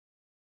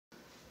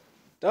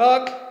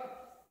Dog!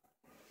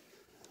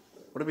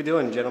 What are we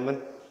doing,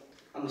 gentlemen?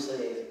 I'm a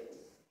slave.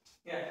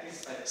 Yeah,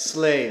 he's a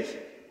Slave.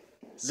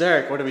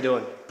 Zarek, what are we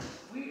doing?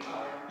 We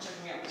are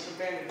checking out this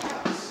abandoned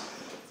house.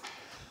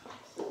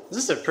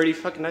 This is a pretty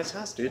fucking nice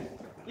house, dude.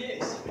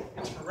 Yes,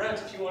 it's for rent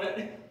if you want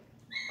it.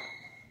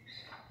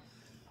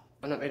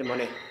 I'm not made of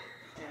money.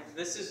 And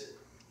this is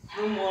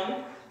room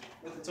 1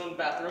 with its own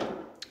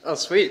bathroom. Oh,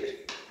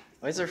 sweet.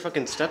 Why is there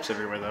fucking steps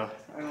everywhere, though?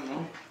 I don't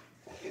know.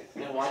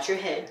 Now watch your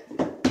head.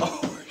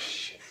 Oh,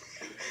 shit.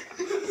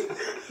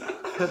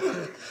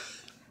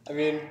 I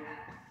mean...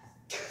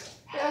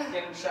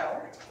 Get in the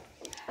shower.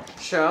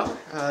 Shower?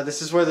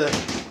 This is where the...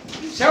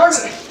 Showers!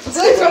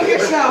 Slaves don't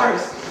get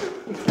showers!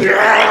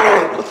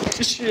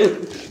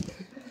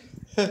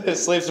 Shit.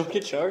 Slaves don't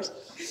get showers?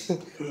 This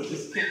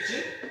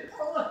kitchen.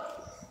 Oh, look.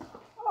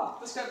 Oh,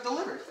 this got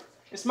delivered.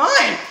 It's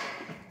mine!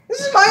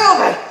 This is my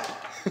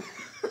oven!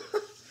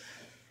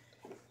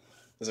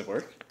 Does it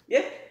work?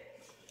 Yeah.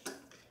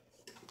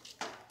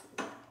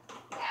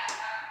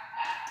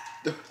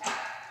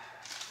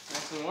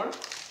 Nice and warm.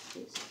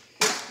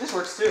 This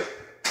works too.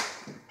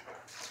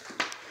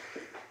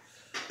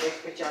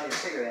 Spit you on your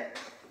cigarette.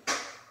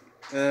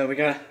 We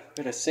got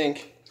a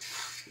sink.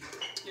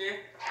 Yeah.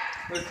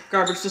 With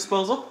garbage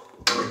disposal.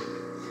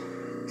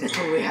 That's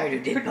where we hide our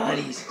dead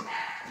bodies.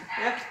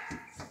 Yeah.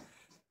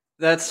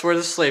 That's where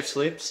the slave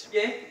sleeps.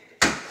 Yeah.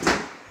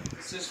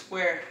 This is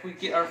where we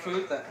get our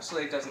food that a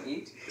slave doesn't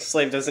eat. The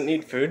slave doesn't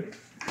need food.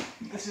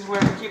 This is where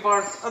we keep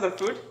our other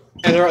food.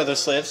 And there are other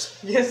slaves,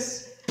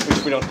 Yes.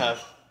 which we don't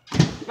have.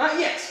 Not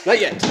yet. Not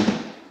yet.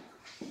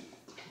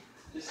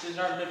 This is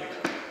our living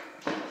room.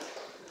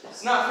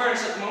 It's not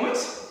furnished at the moment.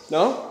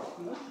 No?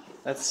 No.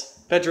 That's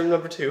bedroom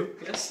number 2.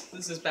 Yes,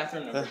 this is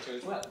bathroom number 2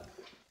 as well.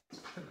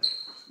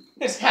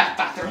 It's half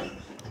bathroom.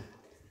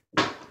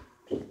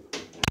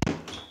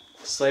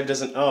 Slave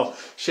doesn't... Oh,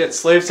 shit,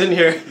 slave's in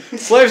here.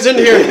 Slave's in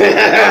here!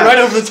 Right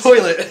over the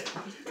toilet.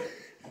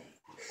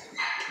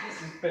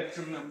 This is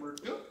bedroom number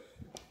 2.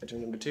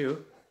 Bedroom number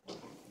 2.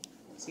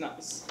 It's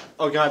nice.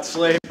 Oh god,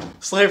 slave.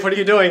 Slave, what are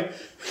you doing?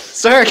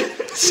 Sark,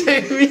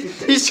 save me!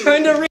 He's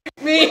trying to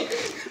rape me!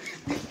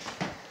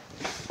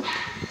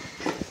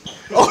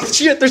 Oh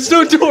shit, there's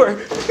no door!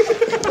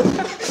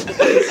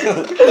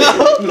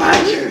 My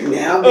turn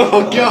now.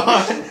 Oh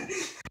god!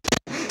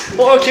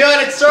 Oh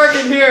god, it's dark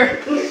in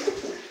here!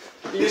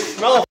 You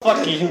smell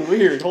fucking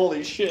weird,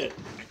 holy shit.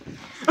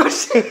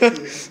 That's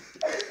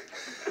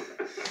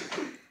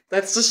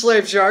the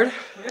slave's yard.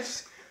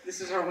 Yes,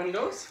 this is our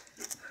windows.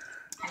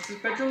 This is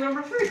bedroom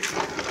number 3.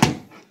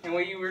 And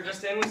what you were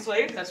just in with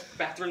slave, that's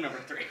bathroom number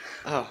 3.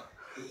 Oh.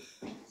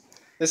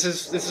 This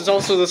is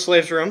also the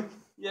slave's room.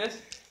 Yes.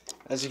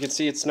 As you can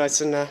see, it's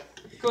nice and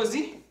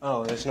Cozy.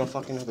 Oh, there's no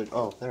fucking other...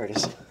 Oh, there it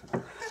is.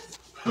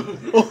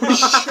 Oh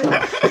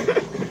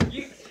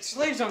shit!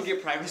 Slaves don't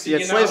get privacy, Yeah,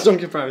 you know? slaves don't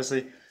get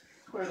privacy.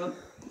 Where the...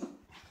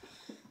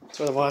 That's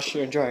where the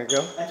washer and dryer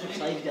go. That's what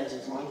slave does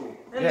his laundry.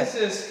 And Yeah. this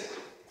is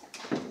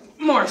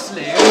more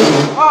slaves.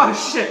 Oh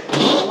shit!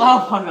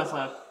 Oh fuck, that's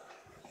loud.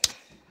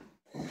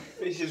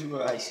 This is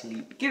where I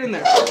sleep. Get in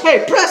there.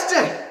 Hey,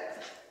 Preston!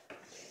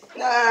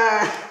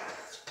 Ah!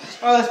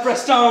 Oh, that's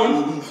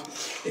Preston.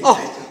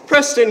 Oh,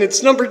 Preston,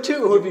 it's number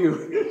 2 of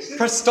you.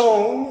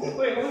 Preston.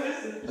 Wait, what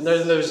is this? And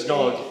then there's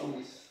dog.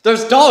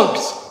 There's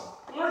dogs!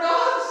 More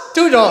dogs?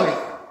 2 dogs!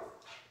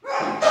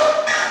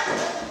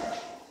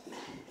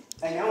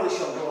 I know we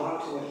shall go on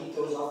to when he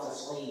throws off the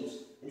slaves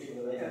into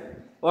the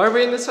river. Why are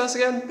we in this house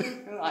again?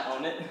 I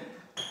own it.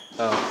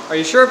 Oh, are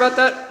you sure about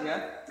that?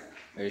 Yeah?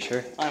 Are you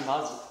sure? I'm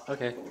positive.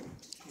 Okay.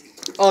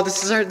 Oh,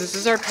 this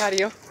is our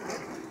patio.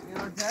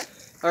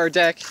 Our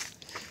deck.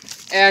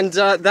 And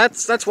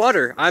that's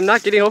water. I'm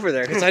not getting over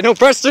there because I know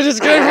Preston is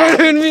good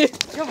for me.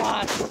 Come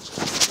on.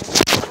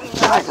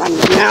 I'm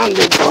down,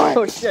 big boy.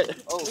 Oh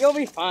shit. Oh, you'll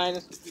be fine.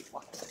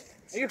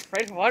 Are you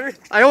afraid of water?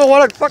 I don't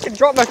want to fucking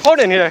drop my phone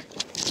in here.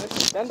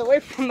 Stand away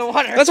from the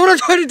water. That's what I'm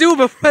trying to do,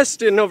 but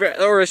Preston over,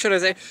 or should I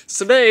say,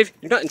 slave.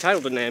 You're not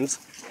entitled to names.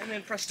 And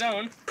then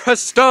Preston.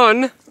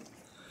 Preston.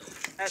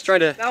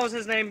 Trying to. That was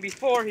his name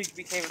before he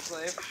became a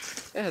slave.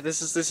 Yeah,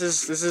 this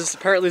is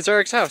apparently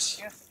Zarek's house.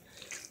 Yeah.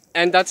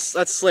 And that's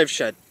slave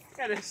shed.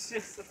 Yeah, it's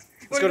just.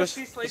 Let's go to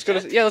see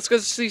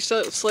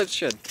slave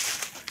shed.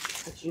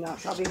 But you not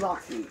shall be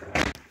locked in.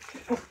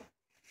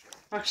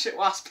 Oh shit,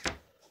 wasp.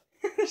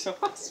 There's a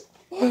wasp.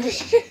 Oh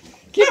shit!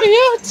 Get me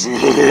out!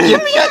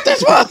 Get me out!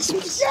 There's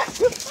wasps!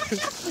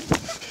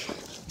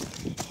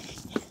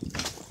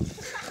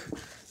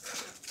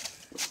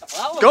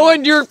 Go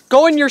in your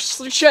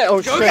shed.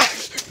 Oh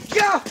shit!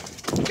 Go!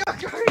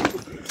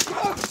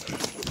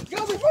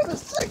 Go before the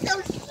sick.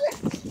 Oh shit!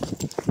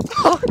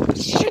 Oh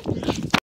shit!